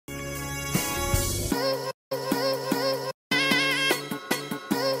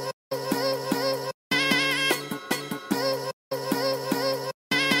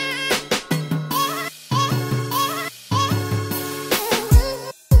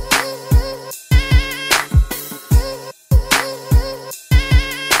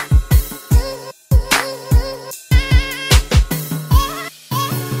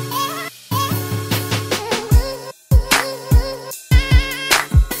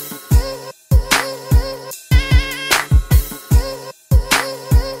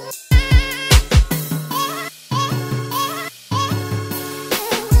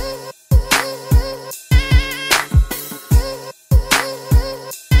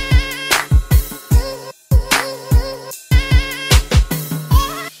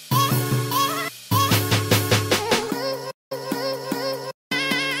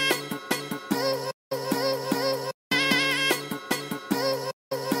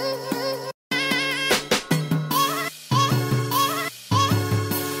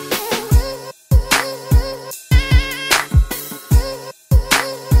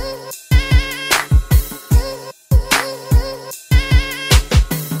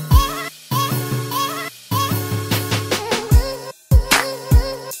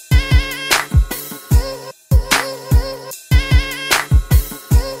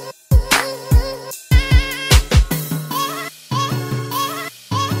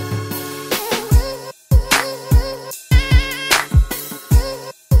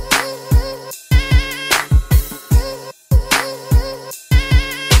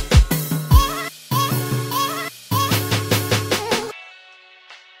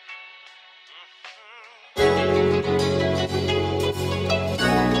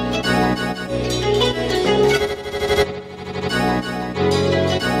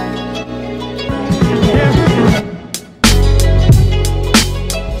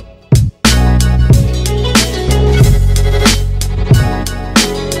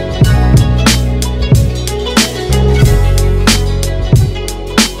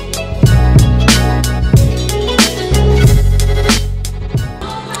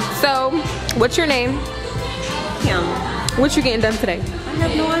So, what's your name? Kim. What you getting done today? I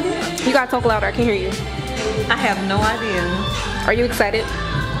have no idea. You gotta talk louder, I can hear you. I have no idea. Are you excited?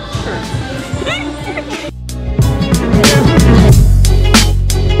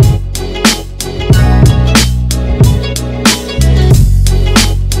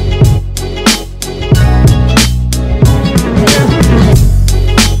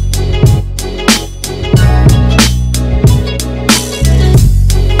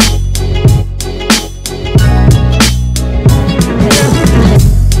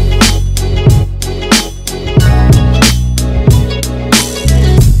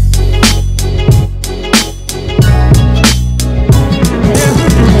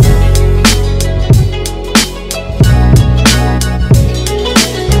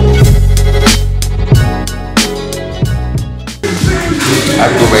 I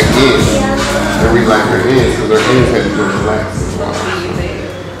go back in and relight her ends because her ends had to go relaxed.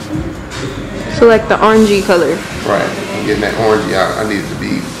 So like the orangey color. Right. And getting that orangey out, I need it to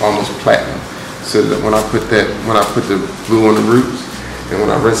be almost platinum. So that when I put the glue on the roots and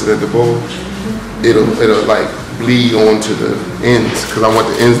when I rinse it at the bowl, it'll like bleed onto the ends because I want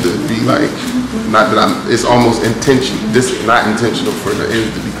the ends to be like, not that it's almost intentional. This is not intentional for the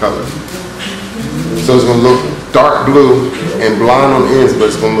ends to be colored. So it's gonna look dark blue and blonde on the ends, but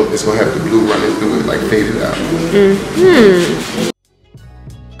it's gonna have the blue running through it, like faded out.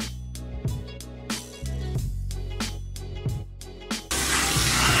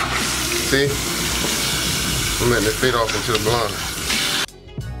 See? I'm letting it fade off into the blonde.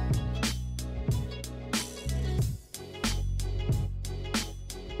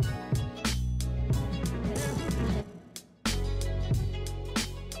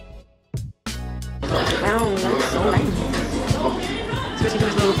 Wow, that's so nice. Especially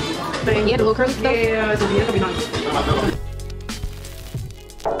this little thing. Yeah, the little curly stuff. Yeah, it's gonna be nice.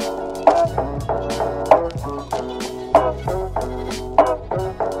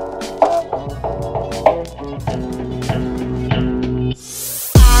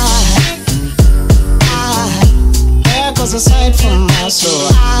 There goes a sight from my soul.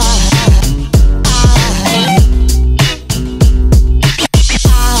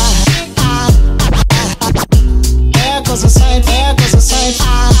 There goes a sight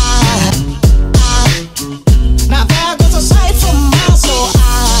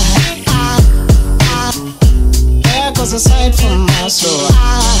from my soul.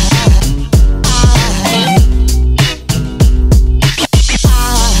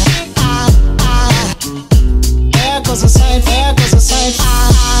 There goes a sight, there goes a sight.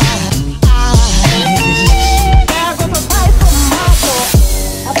 There goes a sight from my soul.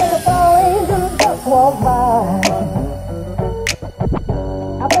 I think it's all angels just walk by.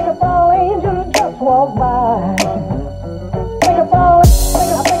 I think it's all angels just walk by. I think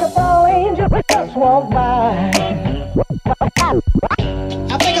it's all angels just walk by.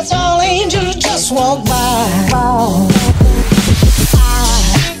 I think it's all angels just walk by.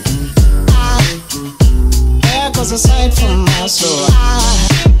 There goes a sight from my soul.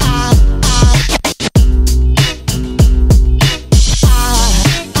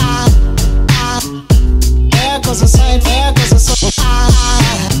 There goes a sight, there goes a sight.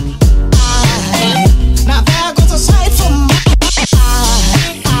 Now there goes a sight from my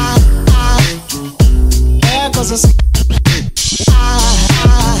there goes a sight.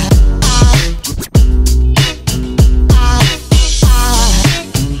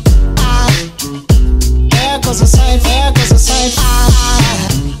 There goes a sight, there goes a sight.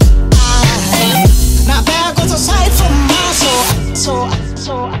 Now there goes a sight from my soul.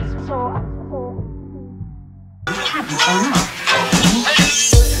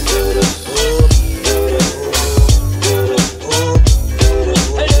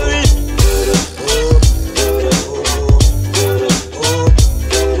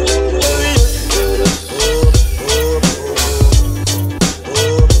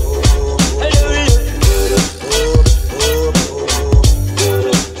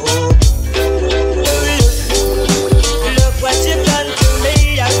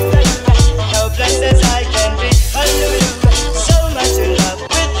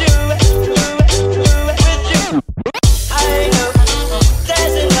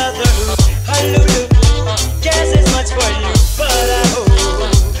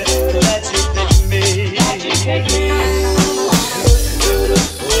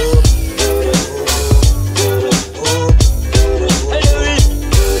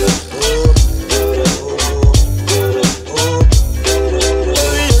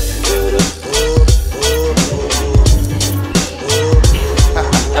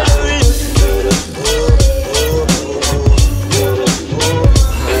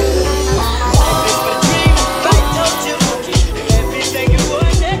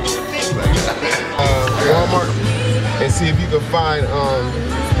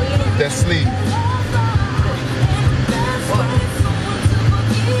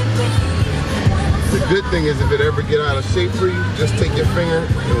 the good thing is if it ever get out of shape for you, just take your finger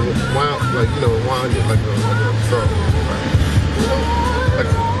and wind, like, you know, wind it like a straw.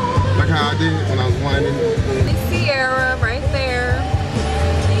 Like how I did when I was winding. Sierra right there.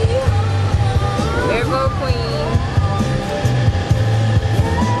 There go Queen.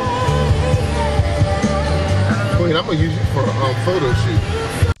 Queen, I'm gonna use you for a photo shoot.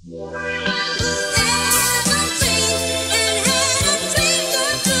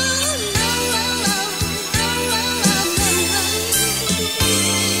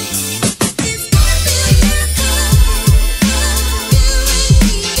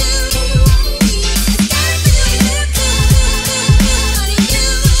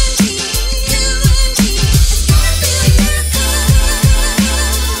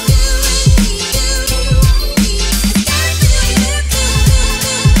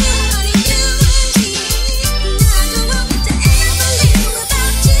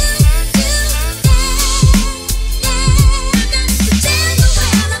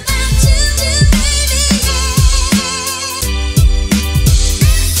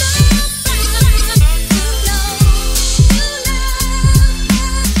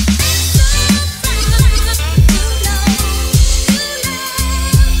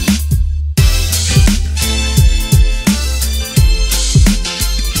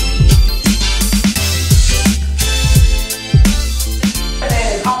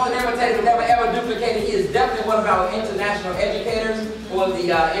 International educators for the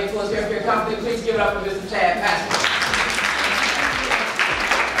Influence Haircare Company. Please give it up for Mr. Chad Pastor.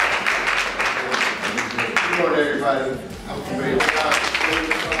 Good morning, everybody. I'm familiar with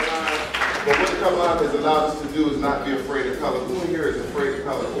but what the color line has allowed us to do is not be afraid of color. Who in here is afraid of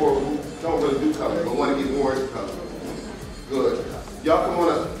color or who don't really do color but want to get more into color? Good. Y'all come on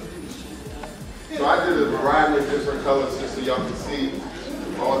up. So I did a variety of different colors just so y'all can see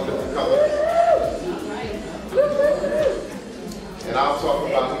all different colors. And I'll talk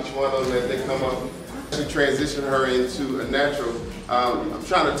about each one of them as they come up. To transition her into a natural, I'm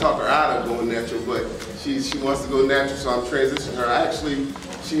trying to talk her out of going natural, but she wants to go natural, so I'm transitioning her.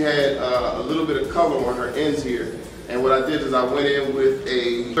 She had a little bit of color on her ends here, and what I did is I went in with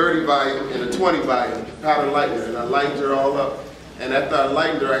a 30 volume and a 20 volume powder lightener, and I lightened her all up. And after I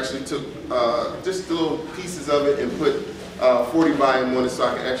lightened her, I actually took just little pieces of it and put 40 volume on it so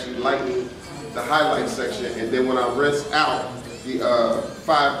I could actually lighten the highlight section. And then when I rinse out, the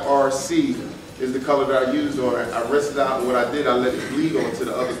 5RC is the color that I used on it. I rinsed it out, and what I did, I let it bleed onto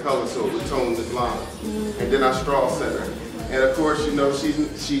the other color so it would tone the blonde. And then I straw set her. And of course, you know,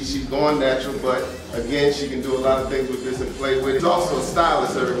 she's going natural, but again, she can do a lot of things with this and play with it. She's also a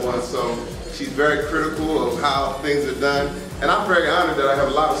stylist, everyone, so she's very critical of how things are done. And I'm very honored that I have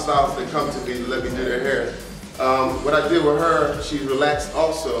a lot of stylists that come to me to let me do their hair. What I did with her, she's relaxed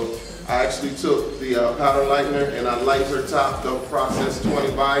also. I actually took the powder lightener and I lightened her top, double process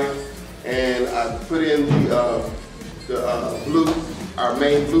 20 volume, and I put in the blue, our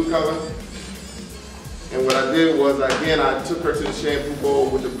main blue color. And what I did was, again, I took her to the shampoo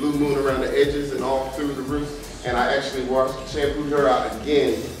bowl with the blue moon around the edges and all through the roots, and I actually shampooed her out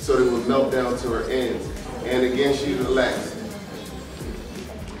again so that it would melt down to her ends. And again, she relaxed.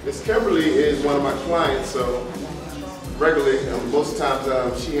 Miss Kimberly is one of my clients, so regularly, most times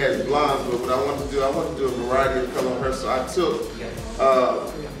she has blondes, but what I want to do a variety of color on her. So I took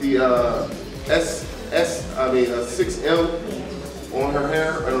the 6M on her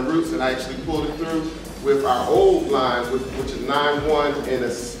hair and her roots, and I actually pulled it through with our old line, which is 9-1 and a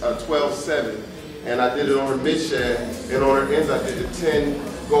 12-7. And I did it on her mid shaft, and on her ends I did the 10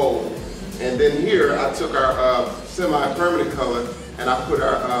 gold. And then here I took our semi-permanent color and I put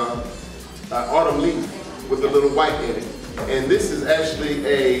our autumn leaf with a little white in it. And this is actually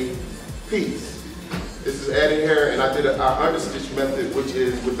a piece. This is adding hair, and I did our understitch method, which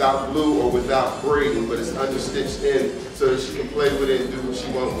is without glue or without braiding, but it's understitched in so that she can play with it and do what she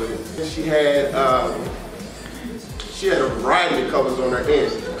wants with it. And she had a variety of colors on her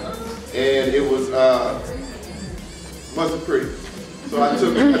end, and it wasn't pretty. So I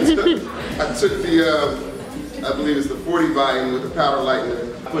took the I believe it's the 40 volume with the powder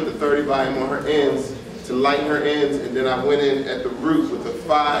lightener. I put the 30 volume on her ends to lighten her ends, and then I went in at the root with the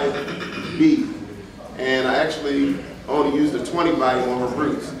 5B. And I actually only used the 20 volume on her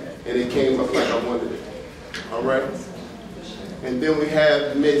roots, and it came up like I wanted it. All right? And then we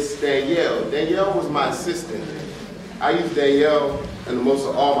have Miss Danielle. Danielle was my assistant. I use Danielle in most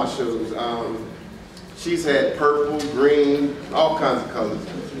of all my shows. She's had purple, green, all kinds of colors.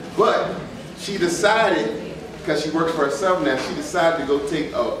 But she decided, because she works for herself now, she decided to go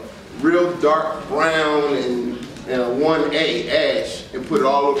take a real dark brown and a 1A ash and put it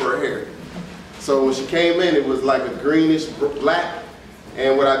all over her hair. So when she came in, it was like a greenish black.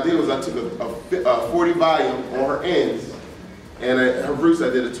 And what I did was I took a 40 volume on her ends, and her roots I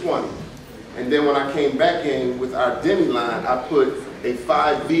did a 20. And then when I came back in with our demi line, I put a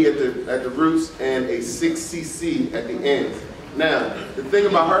 5V at the roots and a 6cc at the ends. Now, the thing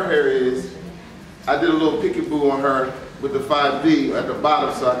about her hair is, I did a little peekaboo on her with the 5V at the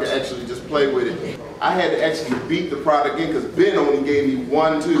bottom so I could actually just play with it. I had to actually beat the product in because Ben only gave me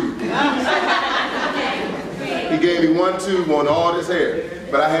 1 tube. He gave me 1 tube on all this hair,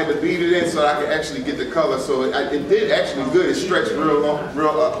 but I had to beat it in so I could actually get the color. So it did actually good. It stretched a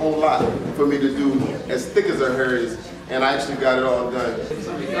whole lot for me to do as thick as her hair is, and I actually got it all done.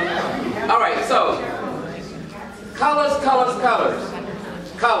 All right, so colors, colors, colors,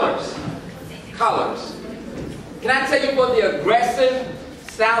 colors, colors. Can I tell you what the aggressive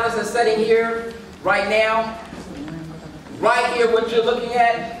stylist is setting here right now? Right here, what you're looking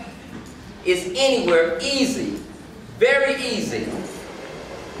at is anywhere easy, very easy.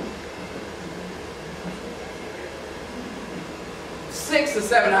 $600 to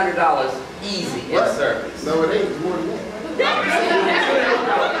 $700 easy in service. No, it ain't. It's more than that.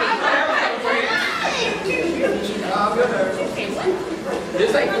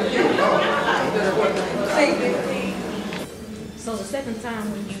 This ain't for you. So the second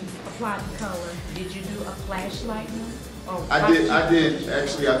time when you applied the color, did you do a flashlight one? Or I did.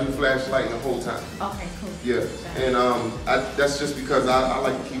 Actually, I do flashlight the whole time. Okay, cool. Yeah, and that's just because I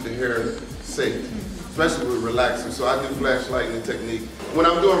like to keep the hair safe, especially with relaxers. So I do flashlighting the technique. When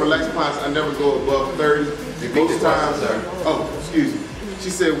I'm doing relaxed ponds, I never go above 30. Most times, oh, excuse me. She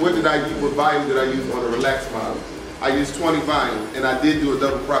said, what volume did I use on the relaxed model? I used 20 volume, and I did do a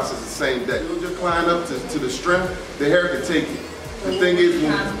double process the same day. You'll just climb up to the strength, the hair can take it. The thing is,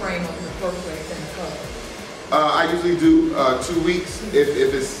 I usually do 2 weeks.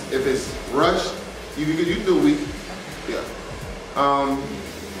 If it's rushed, you can do a week. Yeah.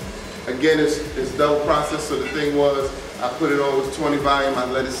 Again, it's double process. So the thing was, I put it on with 20 volume. I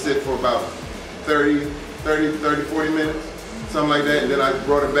let it sit for about 40 minutes, something like that. And then I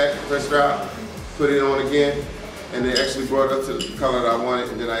brought it back, pressed it out, put it on again, and then actually brought it up to the color that I wanted.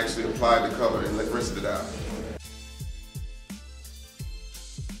 And then I actually applied the color and rinsed it out.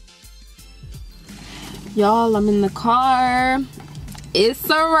 Y'all, I'm in the car. It's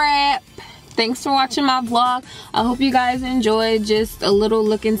a wrap. Thanks for watching my vlog. I hope you guys enjoyed just a little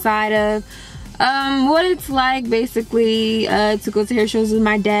look inside of what it's like basically to go to hair shows with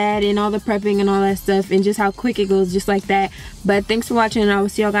my dad and all the prepping and all that stuff, and just how quick it goes just like that. But thanks for watching, and I will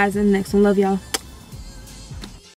see y'all guys in the next one. Love y'all.